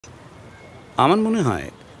আমার মনে হয়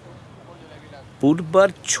পূর্বার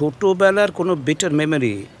ছোটবেলার কোনো বেটার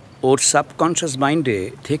মেমোরি ওর সাবকনশিয়াস মাইন্ডে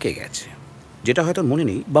থেকে গেছে, যেটা হয়তো মনে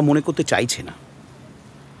নেই বা মনে করতে চাইছে না।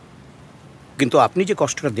 কিন্তু আপনি যে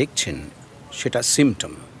কষ্টটা দেখছেন সেটা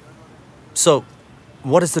symptom. So,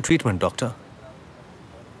 what is the treatment, doctor?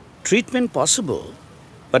 Treatment possible,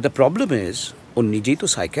 but the problem is ও নিজেই তো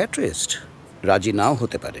সাইকিয়াট্রিস্ট, রাজি নাও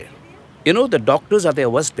হতে পারে। You know, the doctors R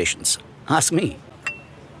there worst patients, ask me.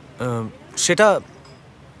 সেটা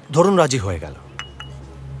ধরুন রাজি হয়ে গেল।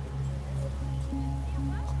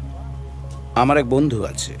 আমার এক বন্ধু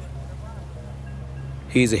আছে,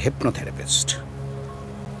 he is a hypnotherapist,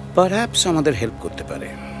 perhaps আমাদের হেল্প করতে পারে।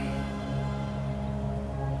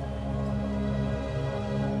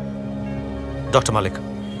 ডক্টর মালিক,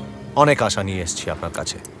 অনেক আশা নিয়ে এসেছি আপনার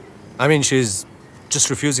কাছে। I mean, she is just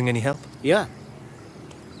refusing any help. ইয়া,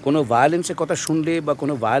 কোনো ভায়োলেন্সের কথা শুনলে বা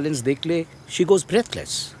কোনো ভায়োলেন্স দেখলে শি গোজ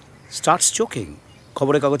ব্রেথলেস, স্টার্টস চোকিং,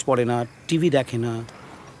 খবরের কাগজ পড়ে না, টিভি দেখে না।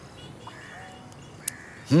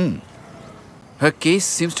 Her case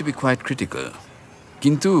seems to be quite critical.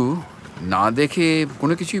 কিন্তু না দেখে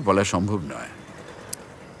কোনো কিছুই বলা সম্ভব নয়।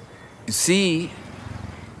 You see,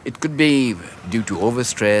 it could be due to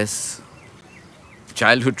overstress,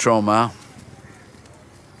 childhood trauma,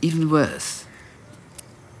 even worse.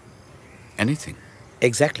 Anything.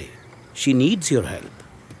 Exactly, she needs your help.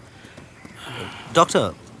 Doctor,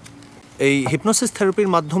 এই হিপনোসিস থেরাপির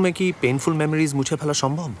মাধ্যমে কি পেইনফুল মেমোরিজ মুছে ফেলা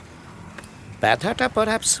সম্ভব? ব্যথাটা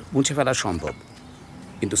পারহ্যাপস মুছে ফেলা সম্ভব,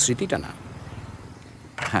 কিন্তু স্মৃতিটা না।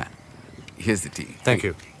 হ্যাঁ, here's the tea. Thank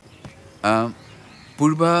you.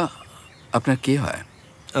 পূর্বা আপনার কে হয়?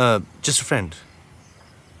 Just friend.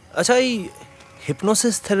 আচ্ছা, এই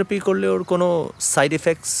হিপনোসিস থেরাপি করলে ওর কোনো সাইড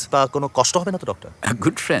এফেক্টস বা কোনো কষ্ট হবে না তো ডক্টর? A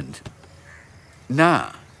good friend. না,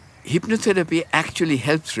 hypnotherapy actually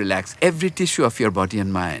helps relax every tissue of your body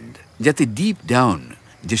and mind, যাতে ডিপ ডাউন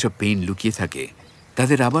যেসব পেইন লুকিয়ে থাকে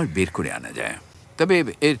তাদের আবার বের করে আনা যায়। তবে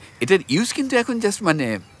এটার ইউজ কিন্তু এখন জাস্ট মানে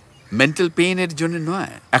মেন্টাল পেইনের জন্য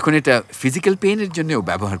নয়, এখন এটা ফিজিক্যাল পেইনের জন্যও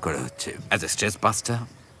ব্যবহার করা হচ্ছে as a stress buster,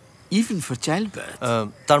 even for child birth.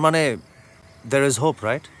 তার মানে there is hope,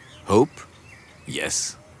 right? Hope? Yes,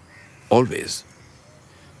 always.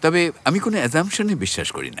 তবে আমি কোনো অ্যাজাম্পশনে বিশ্বাস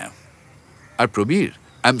করি না। আর Prabir,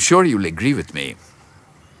 I am sure Yule agree with me,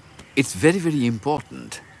 it's very very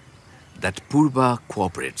important that Purba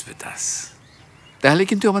কোঅপারেটস with us. তাহলে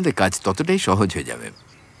কিন্তু আমাদের কাজ ততটাই সহজ হয়ে যাবে।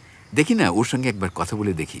 দেখি না, ওর সঙ্গে একবার কথা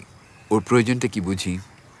বলে দেখি, ওর প্রয়োজনটা কি বুঝি,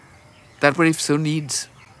 তারপর if so needs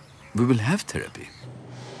we will have therapy.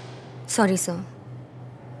 Sorry sir,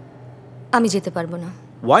 আমি যেতে পারবো না।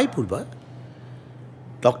 ওয়াই পূর্বা?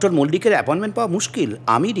 ডক্টর মল্লিকের অ্যাপয়েন্টমেন্ট পাওয়া মুশকিল,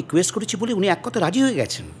 আমি রিকোয়েস্ট করেছি বলে উনি এক কথা রাজি হয়ে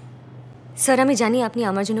গেছেন। স্যার, আমি জানি আপনি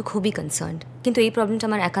আমার জন্য খুবই কনসার্নড, কিন্তু এই প্রবলেমটা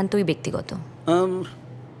আমার একান্তই ব্যক্তিগত।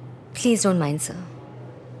 Please don't mind sir.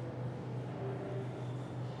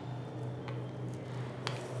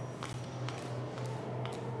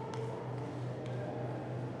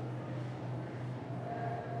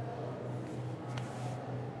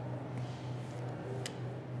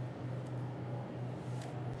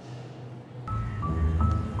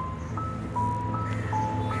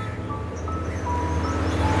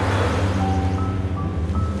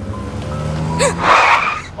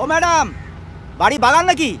 O madam, বাড়ি বাগান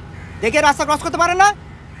নাকি? দেখে রাস্তা ক্রস করতে পারেন না?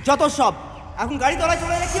 যত সব, এখন গাড়ি তলায়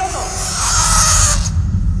চলে এলে কি হতো?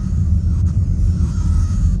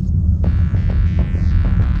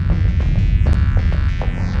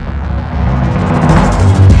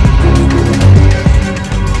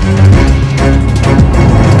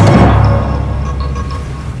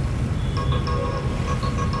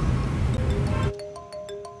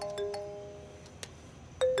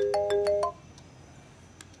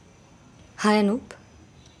 হাই অনুপ।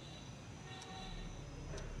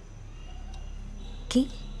 কি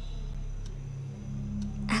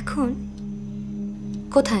এখন?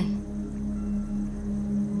 কোথায়?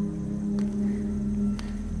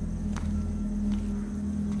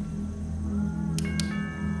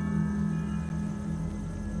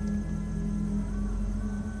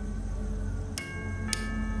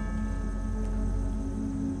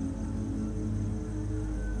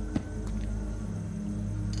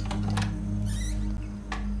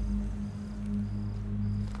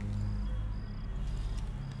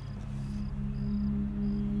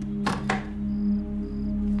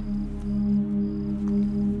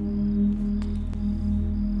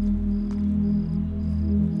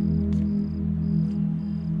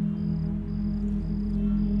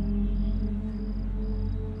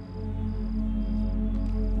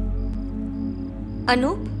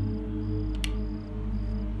 Anup,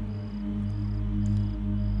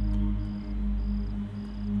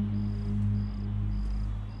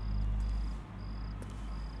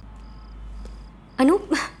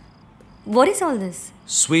 What is all this?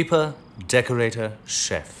 Sweeper, decorator,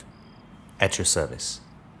 chef. At your service.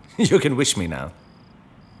 You can wish me now.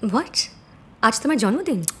 What? আজ তোমার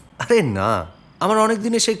জন্মদিন? আরে না, আমার অনেক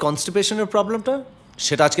দিনে সেই কনস্টিপেশনের প্রবলেমটা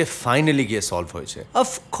সেটা আজকে ফাইনালি গিয়ে সলভ হয়েছে। Of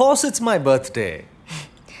course it's my birthday.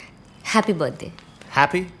 Happy birthday.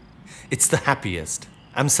 Happy? It's the happiest.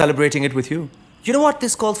 I'm celebrating it with you. You know what?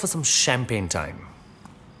 This calls for some champagne time.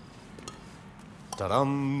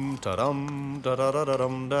 Taram, taram,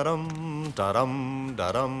 darararam, daram, taram,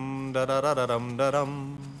 daram, darararam, daram.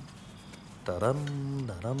 Taram,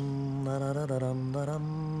 daram, darararam, daram,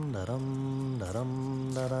 daram, daram,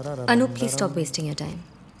 darararam. Anu, please stop wasting your time.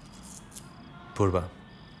 Purva.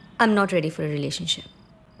 I'm not ready for a relationship.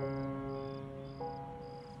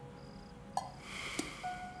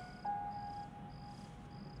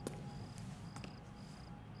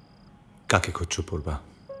 কাকে খুঁজছো পূর্বা?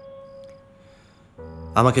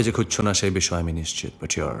 আমাকে যে খুঁজছো না সেই বিষয়ে আমি নিশ্চিত,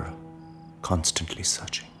 but you're constantly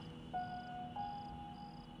searching.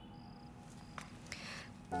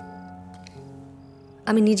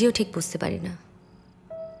 আমি নিজেও ঠিক বুঝতে পারি না,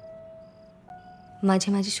 মাঝে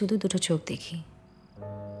মাঝে শুধু দুটো চোখ দেখি,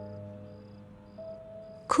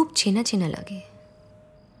 খুব চেনা চেনা লাগে।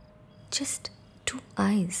 Just two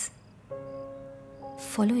eyes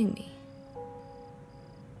following me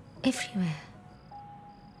everywhere.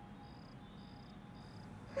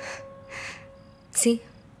 See,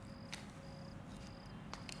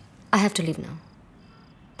 I have to leave now.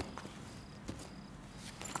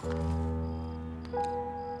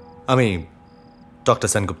 আমি ডক্টর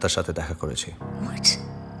সেনগুপ্তার সাথে দেখা করেছি। What?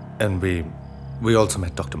 And we also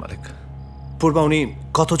met Dr. Malik. পূর্বা, উনি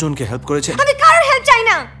কতজনকে হেল্প করেছেন? আমি কারোর হেল্প চাই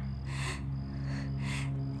না।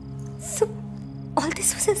 So all this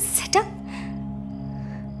was a setup?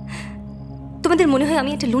 তোমাদের মনে হয়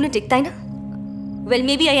আমি একটা lunatic, তাই না? Well,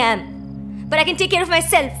 maybe I am, but I can take care of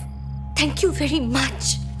myself. Thank you very much.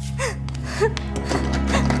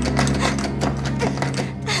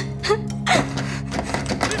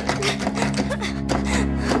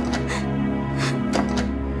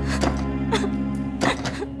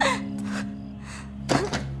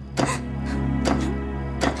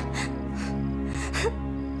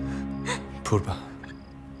 Purva,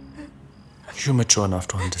 you're mature enough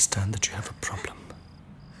to understand that you have a problem.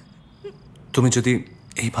 তুমি যদি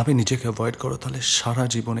এইভাবে নিজেকে অ্যাভয়েড করো তাহলে সারা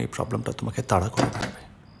জীবন এই প্রবলেমটা তোমাকে তাড়া করে বেড়াবে।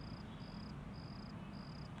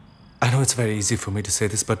 I know it's very easy for me to say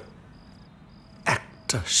this, but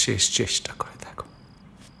একটা শেষ চেষ্টা করে দেখো।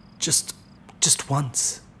 Just once.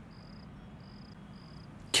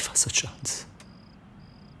 Give us a chance.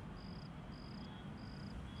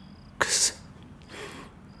 'Cause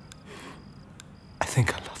I think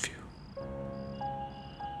I love you.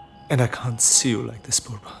 And I can't see you like this,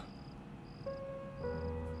 Purva.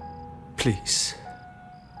 Please.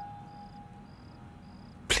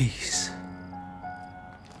 Please.